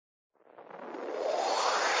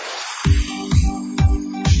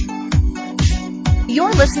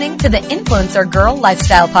listening to the Influencer Girl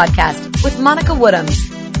Lifestyle Podcast with Monica Woodhams.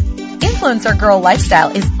 Influencer Girl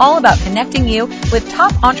Lifestyle is all about connecting you with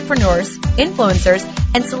top entrepreneurs, influencers,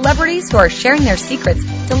 and celebrities who are sharing their secrets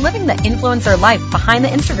to living the influencer life behind the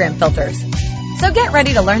Instagram filters. So get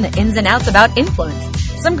ready to learn the ins and outs about influence,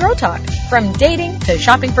 some girl talk, from dating to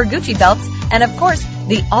shopping for Gucci belts, and of course,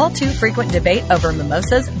 the all-too-frequent debate over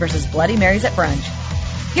mimosas versus Bloody Marys at brunch.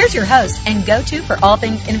 Here's your host and go-to for all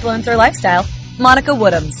things influencer lifestyle, Monica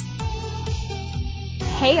Woodhams.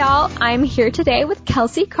 Hey y'all, I'm here today with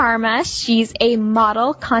Kelsi Carma. She's a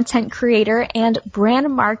model, content creator, and brand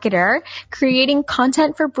marketer, creating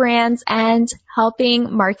content for brands and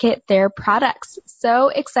helping market their products. So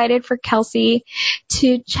excited for Kelsi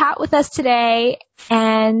to chat with us today,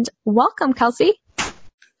 and welcome, Kelsi.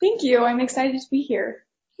 Thank you. I'm excited to be here.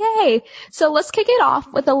 Yay. So let's kick it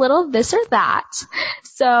off with a little this or that.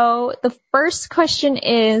 So the first question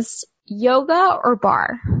is yoga or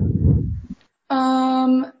bar?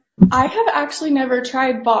 I have actually never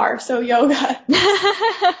tried bar, so yoga.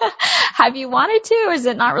 Have you wanted to, or is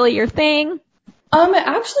it not really your thing? It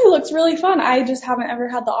actually looks really fun. I just haven't ever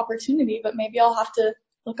had the opportunity, but maybe I'll have to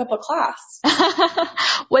look up a class.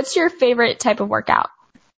 What's your favorite type of workout?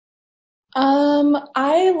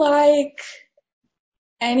 I like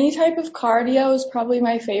any type of cardio is probably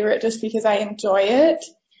my favorite just because I enjoy it.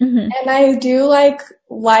 Mm-hmm. And I do like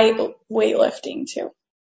light weightlifting too.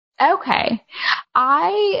 Okay.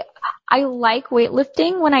 I like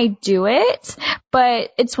weightlifting when I do it,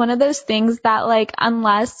 but it's one of those things that like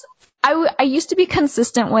unless I used to be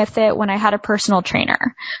consistent with it when I had a personal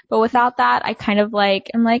trainer, but without that I kind of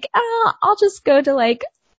I'm like, I'll just go to like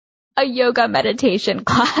a yoga meditation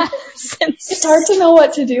class. It's hard to know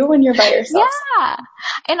what to do when you're by yourself. Yeah.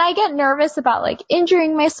 And I get nervous about like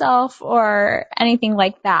injuring myself or anything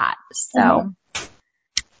like that. So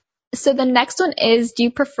the next one is, do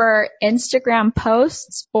you prefer Instagram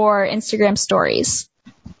posts or Instagram stories?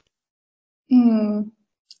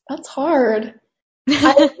 That's hard.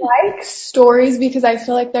 I like stories because I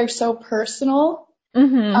feel like they're so personal.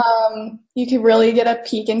 Mm-hmm. You can really get a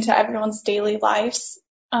peek into everyone's daily lives,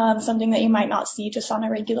 something that you might not see just on a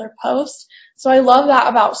regular post. So I love that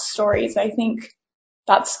about stories. I think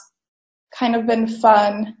that's kind of been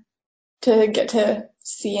fun to get to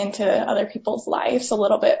see into other people's lives a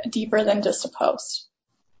little bit deeper than just a post.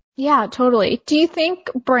 Yeah, totally. Do you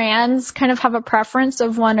think brands kind of have a preference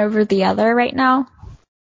of one over the other right now?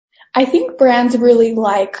 I think brands really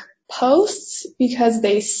like posts because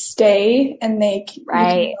they stay and they can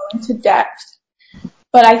go into depth.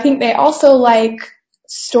 But I think they also like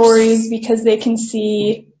stories because they can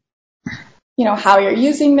see, how you're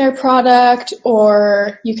using their product,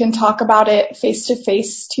 or you can talk about it face to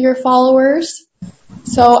face to your followers.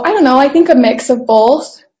 So I don't know. I think a mix of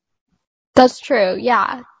both. That's true.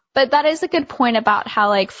 Yeah. But that is a good point about how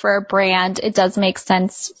like for a brand, it does make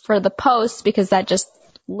sense for the post because that just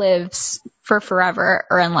lives for forever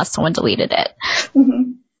or unless someone deleted it.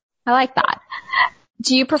 Mm-hmm. I like that.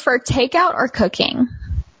 Do you prefer takeout or cooking?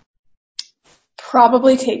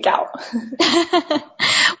 Probably takeout.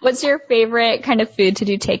 What's your favorite kind of food to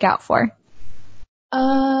do takeout for?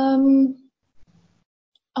 Oh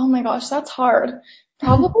my gosh, that's hard.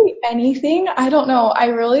 Probably anything. I don't know. I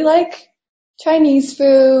really like Chinese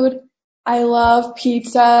food. I love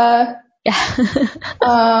pizza.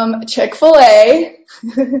 Yeah. Chick-fil-A.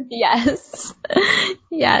 Yes.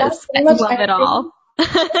 Yes. I love it all. I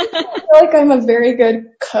feel like I'm a very good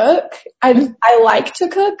cook. I like to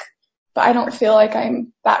cook, but I don't feel like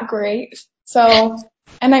I'm that great. So,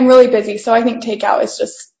 and I'm really busy, so I think takeout is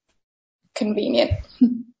just convenient.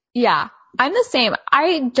 Yeah, I'm the same.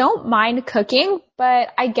 I don't mind cooking, but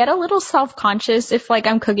I get a little self-conscious if like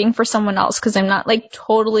I'm cooking for someone else because I'm not like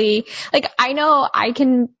totally, like I know I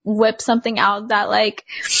can whip something out that like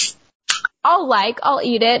I'll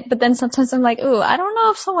eat it, but then sometimes I'm like, ooh, I don't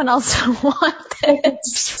know if someone else wants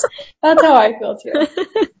this. That's how I feel too.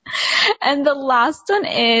 And the last one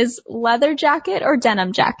is leather jacket or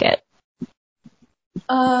denim jacket?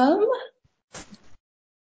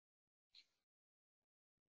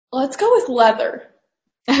 Let's go with leather.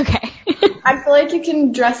 Okay. I feel like you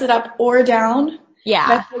can dress it up or down. Yeah.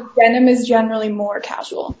 I feel like denim is generally more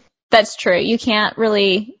casual. That's true. You can't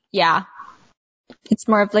really, yeah. It's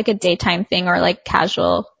more of like a daytime thing or like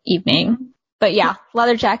casual evening. But yeah,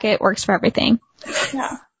 leather jacket works for everything.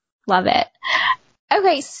 Yeah. Love it.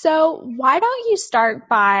 Okay, so why don't you start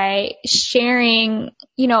by sharing,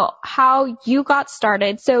 how you got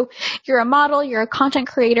started. So you're a model, you're a content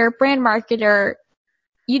creator, brand marketer,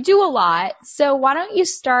 you do a lot. So why don't you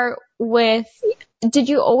start with did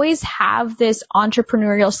you always have this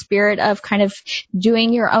entrepreneurial spirit of kind of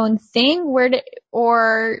doing your own thing?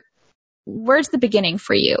 Or where's the beginning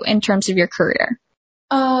for you in terms of your career?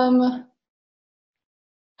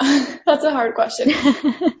 That's a hard question.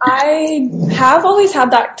 I have always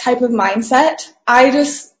had that type of mindset.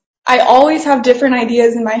 I always have different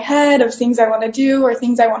ideas in my head of things I want to do or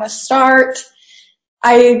things I want to start.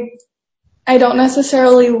 I don't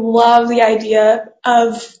necessarily love the idea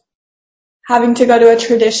of having to go to a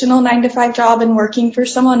traditional 9-to-5 job and working for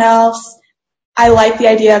someone else. I like the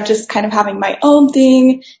idea of just kind of having my own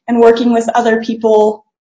thing and working with other people,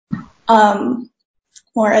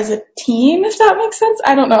 more as a team, if that makes sense.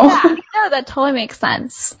 I don't know. Yeah, no, that totally makes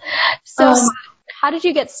sense. So how did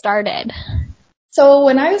you get started? So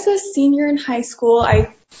when I was a senior in high school,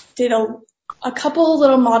 I did a couple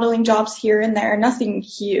little modeling jobs here and there, nothing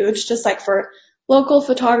huge, just like for local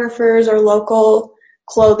photographers or local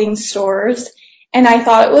clothing stores. And I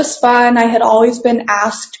thought it was fun. I had always been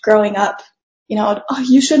asked growing up, oh,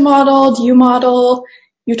 you should model. Do you model?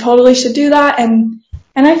 You totally should do that. And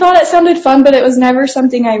I thought it sounded fun, but it was never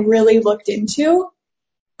something I really looked into.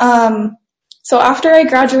 So after I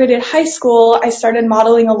graduated high school, I started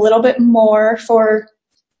modeling a little bit more for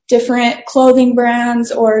different clothing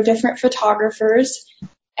brands or different photographers.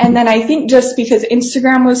 And then I think just because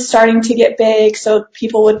Instagram was starting to get big, so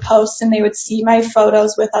people would post and they would see my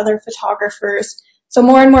photos with other photographers. So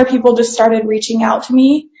more and more people just started reaching out to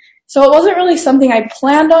me. So it wasn't really something I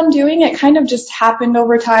planned on doing. It kind of just happened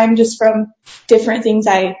over time just from different things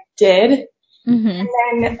I did. Mm-hmm.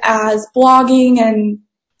 And then as blogging and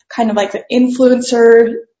kind of like the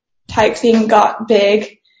influencer type thing got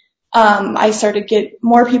big, I started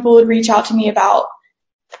more people would reach out to me about,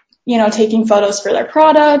 taking photos for their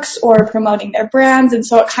products or promoting their brands. And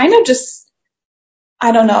so it kind of just,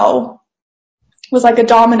 I don't know, was like a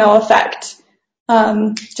domino effect.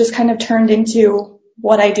 Just kind of turned into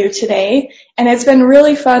what I do today. And it's been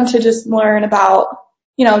really fun to just learn about,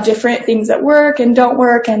 different things that work and don't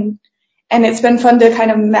work. And it's been fun to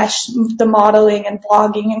kind of mesh the modeling and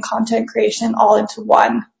blogging and content creation all into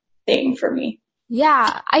one thing for me.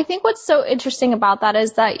 Yeah, I think what's so interesting about that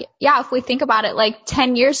is that, if we think about it, like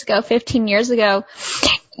 10 years ago, 15 years ago,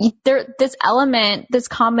 this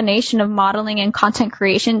combination of modeling and content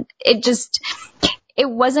creation, it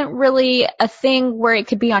wasn't really a thing where it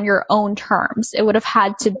could be on your own terms. It would have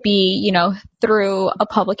had to be, through a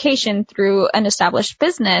publication, through an established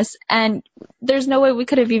business. And there's no way we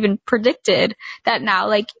could have even predicted that now,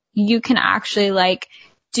 like, you can actually, like,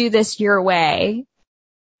 do this your way.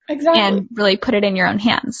 Exactly. And really put it in your own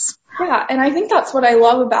hands. Yeah, and I think that's what I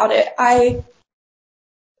love about it.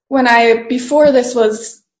 Before this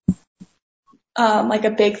was like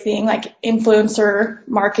a big thing, like influencer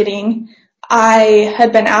marketing, I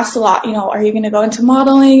had been asked a lot, are you going to go into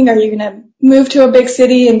modeling? Are you going to move to a big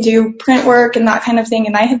city and do print work and that kind of thing?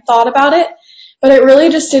 And I had thought about it, but it really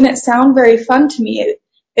just didn't sound very fun to me.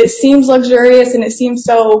 It seems luxurious and it seems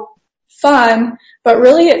so fun, but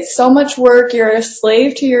really it's so much work. You're a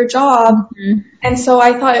slave to your job. Mm-hmm. And so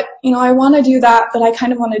I thought, I want to do that, but I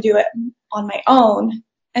kind of want to do it on my own.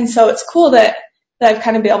 And so it's cool that I've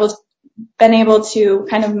kind of been able to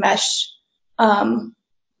kind of mesh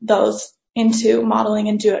those into modeling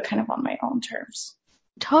and do it kind of on my own terms.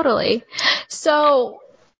 Totally. So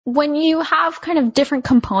when you have kind of different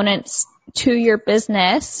components to your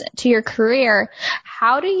business, to your career,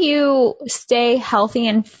 how do you stay healthy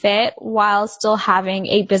and fit while still having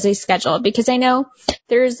a busy schedule? Because I know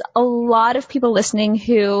there's a lot of people listening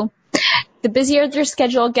who, the busier their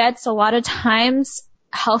schedule gets, a lot of times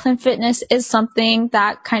health and fitness is something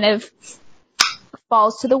that kind of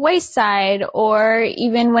falls to the wayside, or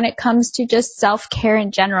even when it comes to just self-care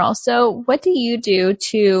in general. So what do you do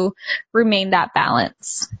to remain that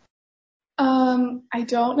balance? I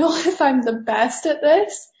don't know if I'm the best at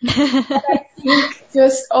this, but I think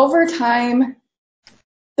just over time,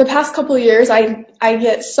 the past couple of years, I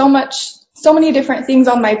get so many different things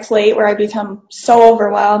on my plate where I become so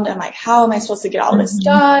overwhelmed. I'm like, how am I supposed to get all this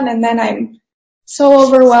done? And then I'm so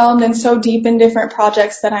overwhelmed and so deep in different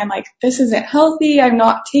projects that I'm like, this isn't healthy. I'm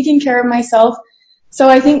not taking care of myself. So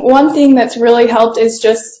I think one thing that's really helped is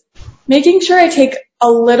just making sure I take a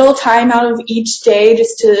little time out of each day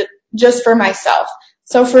just for myself.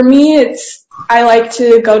 So for me, I like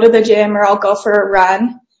to go to the gym or I'll go for a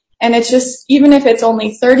run. And it's just, even if it's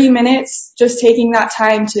only 30 minutes, just taking that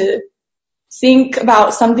time to think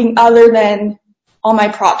about something other than all my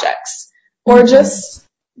projects, or just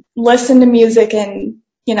listen to music and,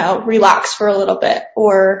 relax for a little bit,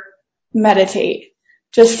 or meditate,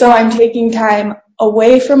 just so I'm taking time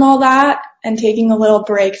away from all that and taking a little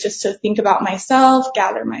break just to think about myself,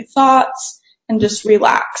 gather my thoughts, and just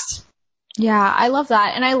relax. Yeah, I love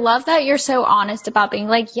that. And I love that you're so honest about being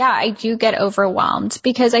like, yeah, I do get overwhelmed,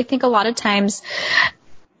 because I think a lot of times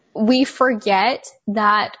we forget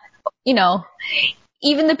that, you know,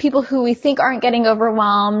 even the people who we think aren't getting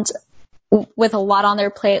overwhelmed with a lot on their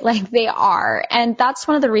plate, like they are. And that's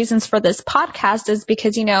one of the reasons for this podcast, is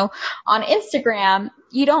because, you know, on Instagram,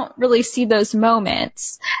 you don't really see those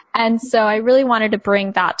moments. And so I really wanted to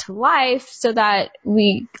bring that to life so that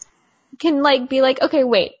we can like be like, okay,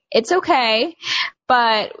 wait, it's okay,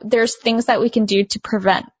 but there's things that we can do to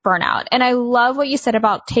prevent burnout. And I love what you said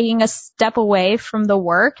about taking a step away from the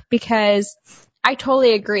work, because I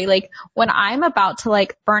totally agree. Like when I'm about to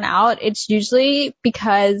like burn out, it's usually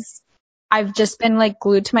because I've just been like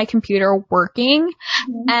glued to my computer working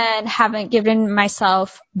and haven't given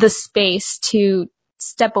myself the space to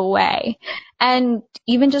step away. And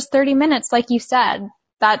even just 30 minutes, like you said,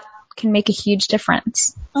 that can make a huge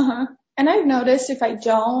difference. And I've noticed if I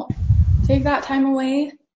don't take that time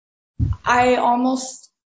away, I'm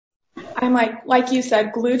like you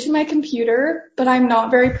said, glued to my computer, but I'm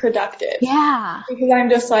not very productive. Yeah. Because I'm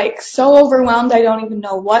just like so overwhelmed, I don't even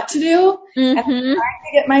know what to do. And I'm trying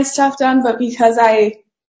to get my stuff done, but because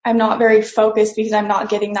I'm not very focused, because I'm not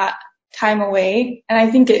getting that time away. And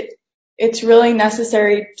I think it's really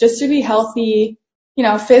necessary just to be healthy, you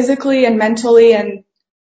know, physically and mentally, and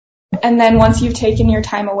then once you've taken your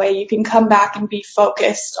time away, you can come back and be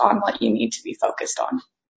focused on what you need to be focused on.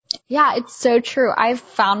 Yeah, it's so true. I've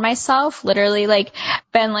found myself literally like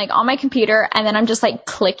been like on my computer, and then I'm just like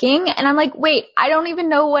clicking, and I'm like, wait, I don't even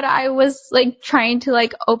know what I was like trying to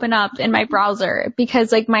like open up in my browser,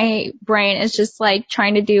 because like my brain is just like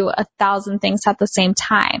trying to do 1,000 things at the same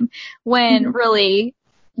time, when really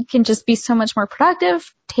you can just be so much more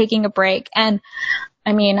productive taking a break. And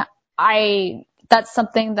I mean, that's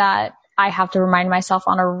something that I have to remind myself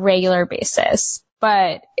on a regular basis,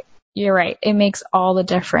 but you're right. It makes all the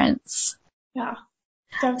difference. Yeah,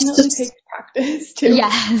 definitely takes practice too.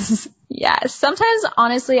 Yes. Yes. Sometimes,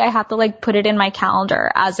 honestly, I have to like put it in my calendar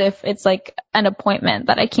as if it's like an appointment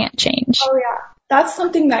that I can't change. Oh yeah. That's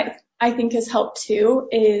something that I think has helped too,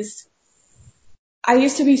 is I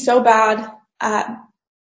used to be so bad at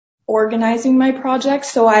organizing my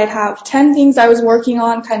projects. So I'd have 10 things I was working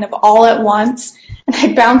on kind of all at once, and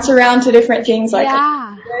I'd bounce around to different things like,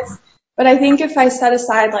 Yeah. this. But I think if I set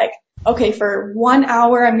aside like, okay, for 1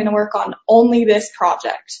 hour, I'm going to work on only this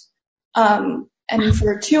project. And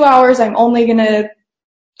for 2 hours, I'm only going to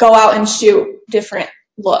go out and shoot different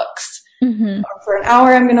looks. Or for an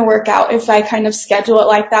hour, I'm going to work out. If I kind of schedule it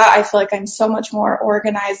like that, I feel like I'm so much more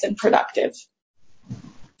organized and productive.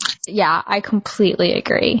 Yeah, I completely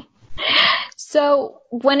agree. So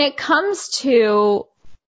when it comes to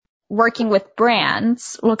working with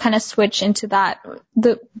brands, we'll kind of switch into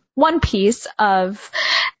the one piece of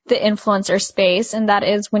the influencer space, and that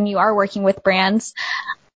is when you are working with brands.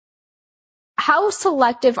 How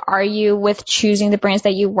selective are you with choosing the brands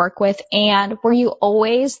that you work with? And were you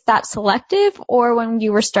always that selective, or when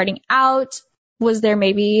you were starting out, was there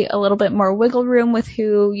maybe a little bit more wiggle room with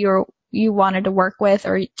who you wanted to work with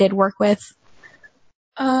or did work with?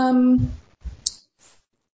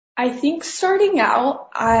 I think starting out,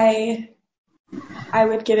 I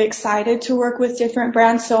would get excited to work with different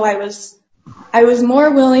brands, so I was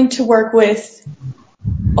more willing to work with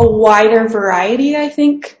a wider variety, I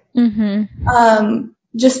think.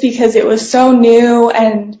 Just because it was so new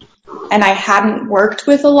and I hadn't worked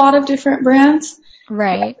with a lot of different brands.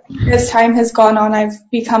 Right. As time has gone on, I've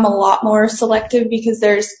become a lot more selective, because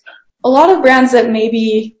there's a lot of brands that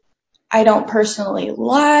maybe I don't personally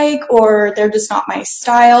like, or they're just not my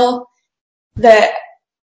style, that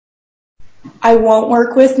I won't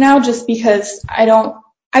work with now, just because I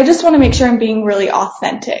just want to make sure I'm being really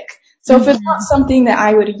authentic. So if it's not something that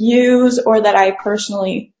I would use or that I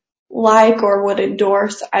personally like or would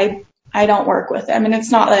endorse, I don't work with them. And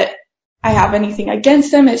it's not that I have anything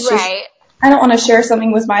against them. It's just, I don't want to share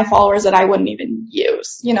something with my followers that I wouldn't even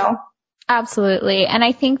use, you know? Absolutely. And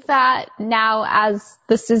I think that now, as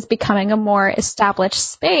this is becoming a more established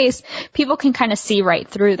space, people can kind of see right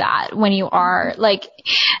through that when you are like,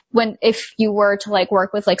 if you were to like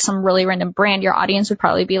work with like some really random brand, your audience would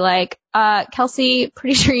probably be like, Kelsi,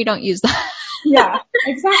 pretty sure you don't use that. Yeah,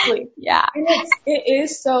 exactly. Yeah. And it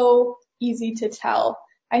is so easy to tell.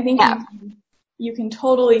 I think you can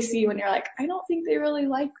totally see when you're like, I don't think they really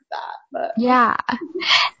like that, but. Yeah.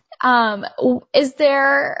 Is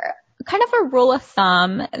there kind of a rule of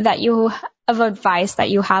thumb that you of advice that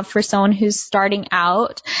you have for someone who's starting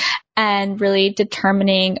out and really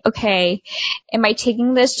determining, okay, am I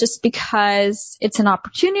taking this just because it's an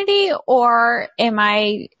opportunity, or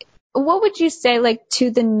what would you say, like,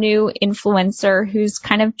 to the new influencer who's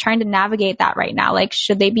kind of trying to navigate that right now? Like,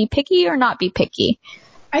 should they be picky or not be picky?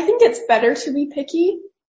 I think it's better to be picky.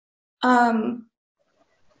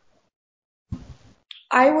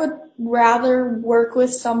 I would rather work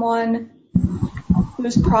with someone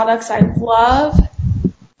whose products I love,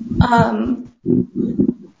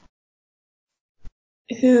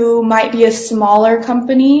 who might be a smaller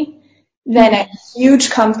company than a huge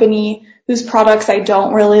company whose products I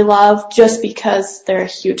don't really love just because they're a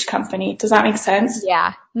huge company. Does that make sense?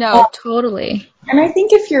 Yeah, no, totally. And I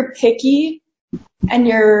think if you're picky and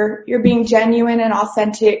you're being genuine and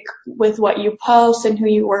authentic with what you post and who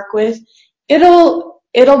you work with, it'll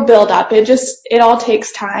build up. It all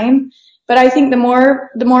takes time. But I think the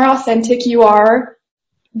more authentic you are,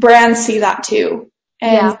 brands see that too.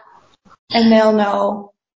 And they'll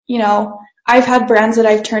know, I've had brands that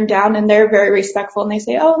I've turned down and they're very respectful and they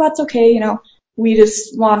say, oh, that's okay. We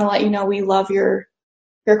just want to let you know we love your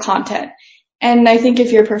content. And I think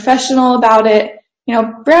if you're professional about it,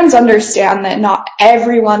 brands understand that not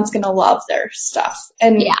everyone's going to love their stuff.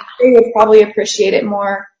 And they would probably appreciate it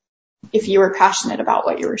more if you were passionate about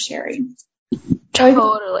what you were sharing.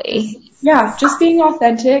 Totally. Just being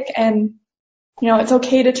authentic, and, it's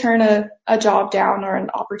okay to turn a job down or an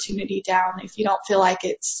opportunity down if you don't feel like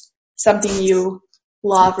it's something you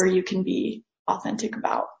love or you can be authentic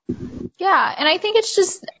about. Yeah. And I think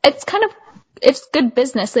it's good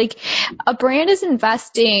business. Like, a brand is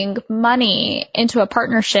investing money into a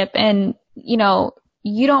partnership, and, you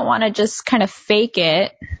don't want to just kind of fake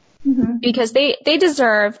it, because they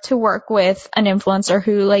deserve to work with an influencer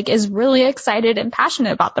who, like, is really excited and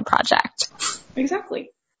passionate about the project. Exactly.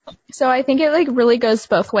 So I think it, like, really goes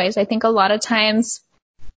both ways. I think a lot of times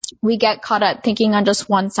we get caught up thinking on just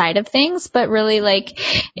one side of things, but really, like,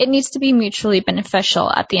 it needs to be mutually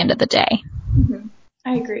beneficial at the end of the day.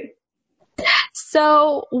 I agree.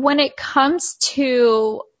 So when it comes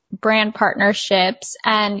to brand partnerships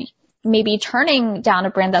and maybe turning down a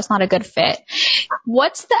brand that's not a good fit,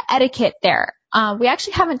 what's the etiquette there? We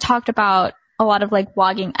actually haven't talked about a lot of, like,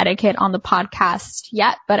 blogging etiquette on the podcast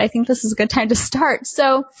yet, but I think this is a good time to start.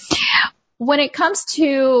 So when it comes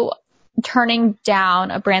to turning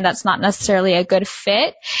down a brand that's not necessarily a good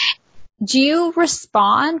fit, do you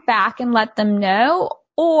respond back and let them know,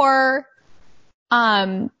 or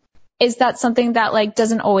is that something that, like,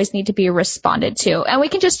 doesn't always need to be responded to? And we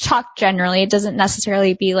can just talk generally. It doesn't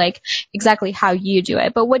necessarily be, like, exactly how you do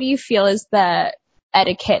it, but what do you feel is the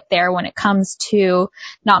etiquette there when it comes to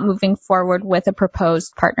not moving forward with a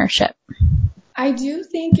proposed partnership? I do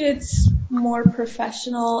think it's more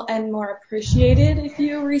professional and more appreciated if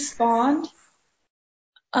you respond.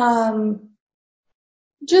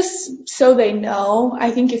 Just so they know.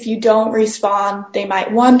 I think if you don't respond, they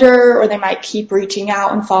might wonder, or they might keep reaching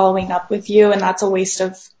out and following up with you, and that's a waste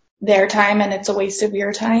of their time and it's a waste of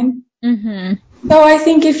your time. So I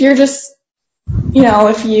think if you're just,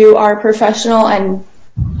 if you are professional and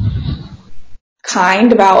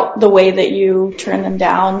kind about the way that you turn them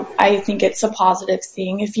down, I think it's a positive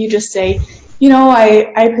thing. If you just say,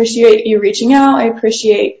 I appreciate you reaching out. I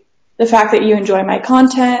appreciate the fact that you enjoy my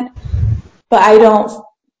content, but I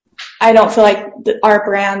don't feel like our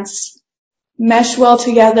brands mesh well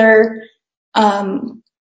together.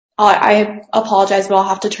 I apologize, but I'll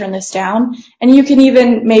have to turn this down. And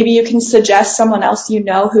maybe you can suggest someone else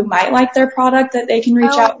who might like their product that they can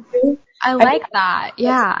reach out to. I like that.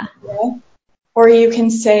 Yeah. Or you can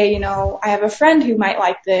say, I have a friend who might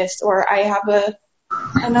like this, or I have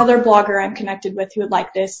another blogger I'm connected with who would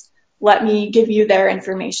like this. Let me give you their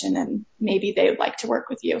information and maybe they would like to work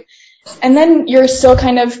with you. And then you're still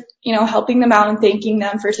kind of, helping them out and thanking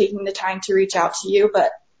them for taking the time to reach out to you,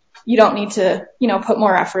 but you don't need to, put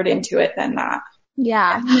more effort into it than that.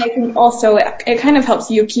 Yeah. And I think also it kind of helps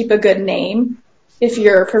you keep a good name if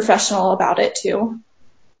you're professional about it too.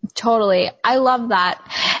 Totally. I love that.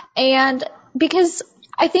 And because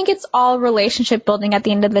I think it's all relationship building at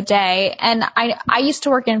the end of the day. And I used to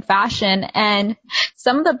work in fashion, and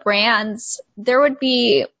some of the brands, there would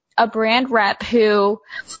be a brand rep who,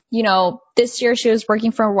 this year she was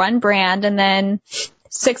working for one brand, and then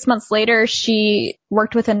 6 months later she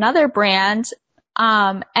worked with another brand.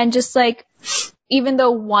 And just, like, even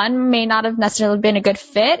though one may not have necessarily been a good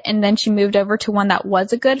fit, and then she moved over to one that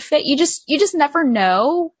was a good fit, you just never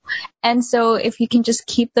know. And so if you can just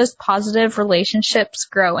keep those positive relationships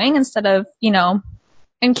growing instead of,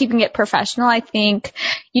 and keeping it professional. I think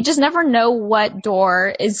you just never know what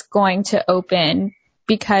door is going to open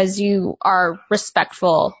because you are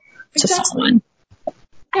respectful to someone.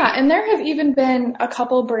 Yeah, and there have even been a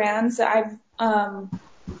couple brands that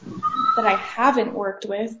I haven't worked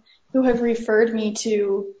with who have referred me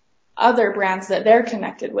to other brands that they're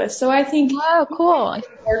connected with. So I think oh, cool. If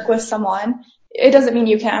you work with someone, it doesn't mean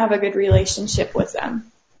you can't have a good relationship with them.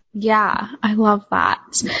 Yeah, I love that.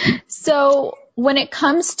 So when it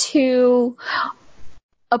comes to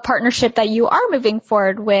a partnership that you are moving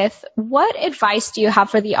forward with, what advice do you have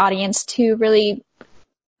for the audience to really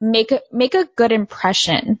make a good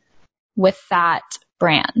impression with that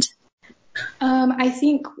brand? I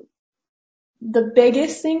think the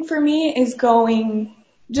biggest thing for me is going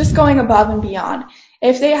above and beyond.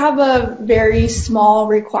 If they have a very small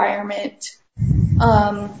requirement,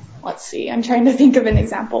 let's see, I'm trying to think of an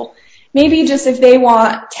example. Maybe just if they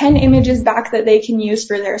want 10 images back that they can use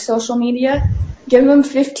for their social media, give them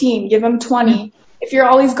 15, give them 20. If you're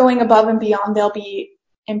always going above and beyond, they'll be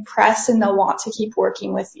impressed and they'll want to keep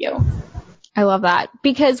working with you. I love that.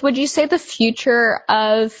 Because would you say the future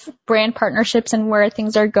of brand partnerships and where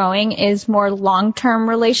things are going is more long-term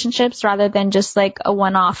relationships rather than just like a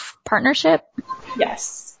one-off partnership?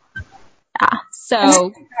 Yes. Yeah.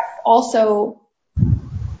 So also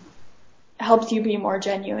helps you be more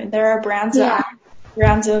genuine. There are brands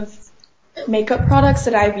of makeup products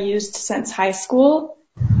that I've used since high school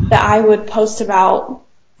that I would post about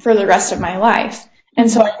for the rest of my life. And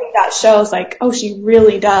so I think that shows like, oh, she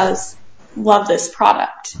really does love this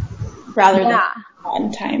product rather than a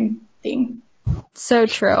one-time thing. So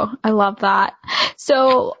true. I love that.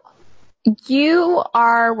 So you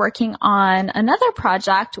are working on another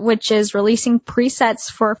project, which is releasing presets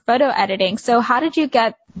for photo editing. So how did you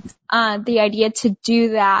get the idea to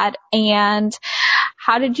do that? And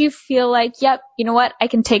how did you feel like, yep, you know what? I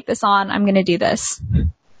can take this on. I'm going to do this.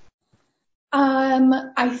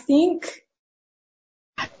 I think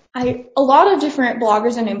a lot of different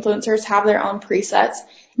bloggers and influencers have their own presets,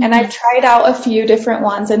 and I've tried out a few different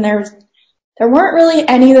ones, and there weren't really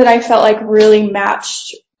any that I felt like really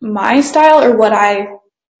matched my style or what I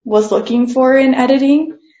was looking for in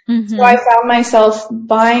editing. So I found myself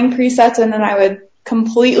buying presets, and then I would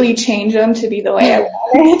completely change them to be the way I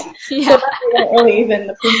wanted. So that wasn't really even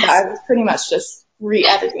the preset. I was pretty much just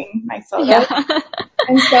re-editing my photos.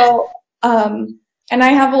 And so, and I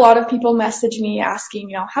have a lot of people message me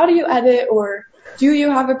asking, how do you edit, or do you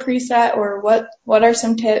have a preset, or what are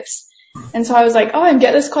some tips? And so I was like, I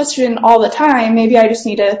get this question all the time. Maybe I just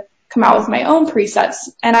need to come out with my own presets.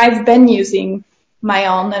 And I've been using my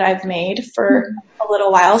own that I've made for a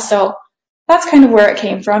little while. So that's kind of where it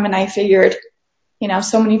came from. And I figured,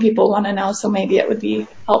 so many people want to know, so maybe it would be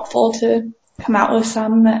helpful to come out with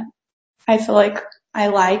some that I feel like I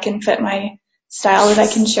like and fit my style that I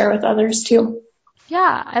can share with others too.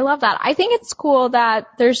 Yeah, I love that. I think it's cool that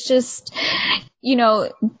there's just,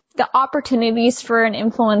 the opportunities for an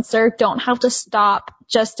influencer don't have to stop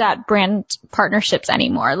just at brand partnerships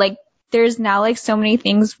anymore. Like there's now like so many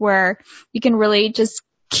things where you can really just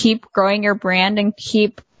keep growing your brand and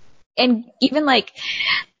even like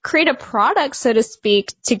create a product, so to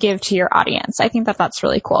speak, to give to your audience. I think that that's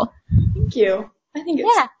really cool. Thank you. I think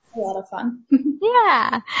it's a lot of fun.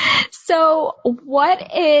 Yeah. So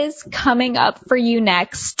what is coming up for you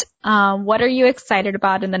next? What are you excited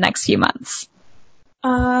about in the next few months?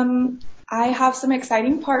 I have some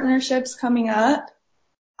exciting partnerships coming up.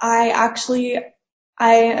 I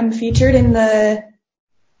am featured in the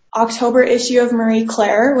October issue of Marie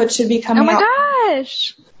Claire, which should be coming out. Oh my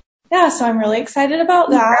gosh. Yeah, so I'm really excited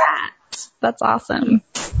about that. That's awesome.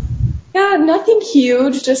 Yeah, nothing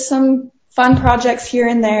huge, just some fun projects here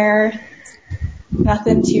and there.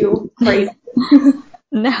 Nothing too crazy.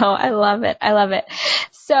 No, I love it. I love it.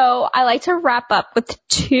 So I like to wrap up with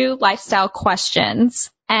 2 lifestyle questions.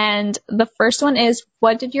 And the first one is,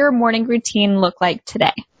 what did your morning routine look like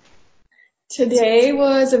today? Today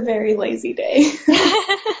was a very lazy day.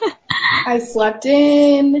 I slept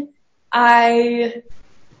in. I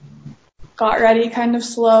got ready kind of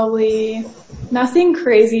slowly. Nothing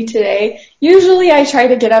crazy today. Usually I try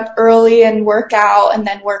to get up early and work out and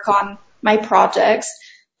then work on my projects.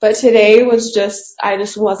 But today was I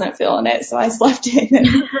just wasn't feeling it. So I slept in and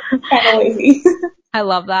kind of lazy. I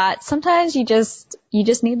love that. Sometimes you just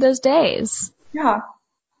need those days. Yeah.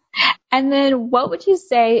 And then what would you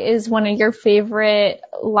say is one of your favorite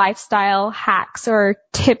lifestyle hacks or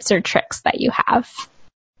tips or tricks that you have?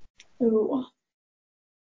 Ooh.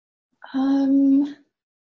 I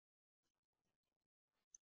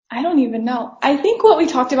don't even know. I think what we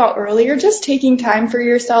talked about earlier, just taking time for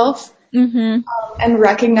yourself. and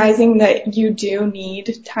recognizing that you do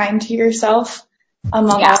need time to yourself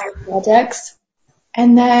among all your projects.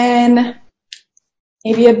 And then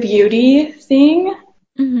maybe a beauty thing.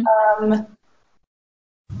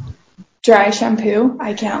 Dry shampoo.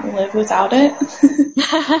 I can't live without it.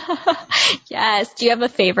 Yes. Do you have a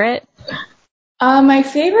favorite? My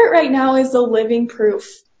favorite right now is the Living Proof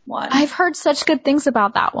one. I've heard such good things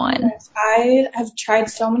about that one. Yes, I have tried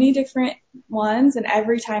so many different ones, and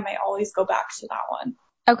every time I always go back to that one.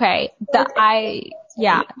 Okay.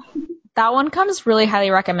 That one comes really highly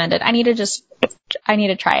recommended. I need to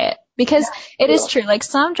try it because it is true. Like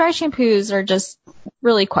some dry shampoos are just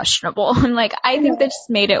really questionable. And like, I think they just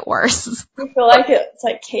made it worse. I feel like it's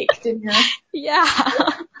like caked in here. Yeah,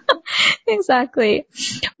 exactly.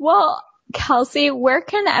 Well, Kelsi, where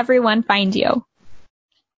can everyone find you?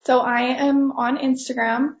 So I am on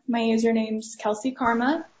Instagram. My username's Kelsi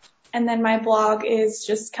Carma. And then my blog is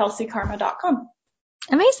just kelsicarma.com.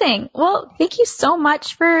 Amazing. Well, thank you so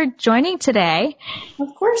much for joining today.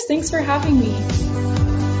 Of course. Thanks for having me.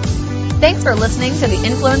 Thanks for listening to the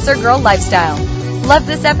Influencer Girl Lifestyle. Love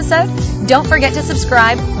this episode? Don't forget to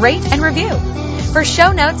subscribe, rate, and review. For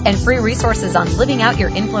show notes and free resources on living out your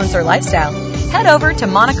influencer lifestyle, head over to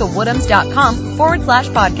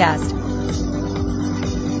monicawoodhams.com/podcast.